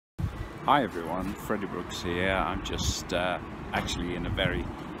Hi everyone, Freddie Brooks here. I'm just actually in a very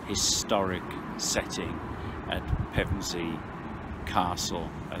historic setting at Pevensey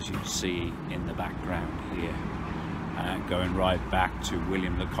Castle, as you see in the background here. Going right back to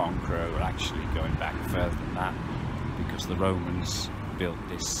William the Conqueror, or actually going back further than that, because the Romans built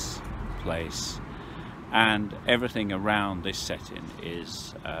this place. And everything around this setting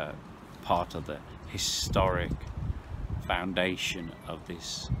is part of the historic foundation of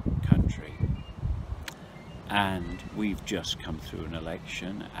this country. And we've just come through an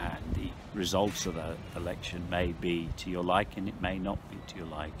election, and the results of that election may be to your liking, it may not be to your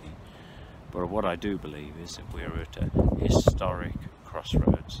liking, but what I do believe is that we're at a historic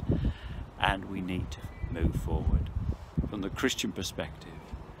crossroads and we need to move forward. From the Christian perspective,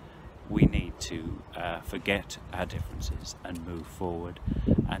 we need to forget our differences and move forward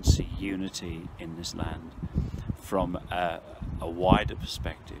and see unity in this land. From a wider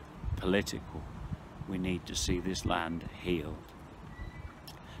perspective, political, we need to see this land healed.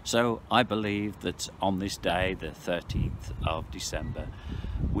 So I believe that on this day, the 13th of December,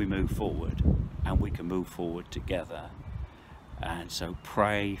 we move forward, and we can move forward together. And so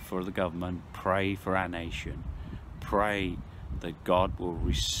pray for the government, pray for our nation, pray that God will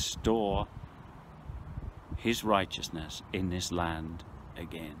restore His righteousness in this land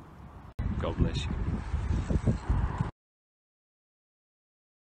again. God bless you.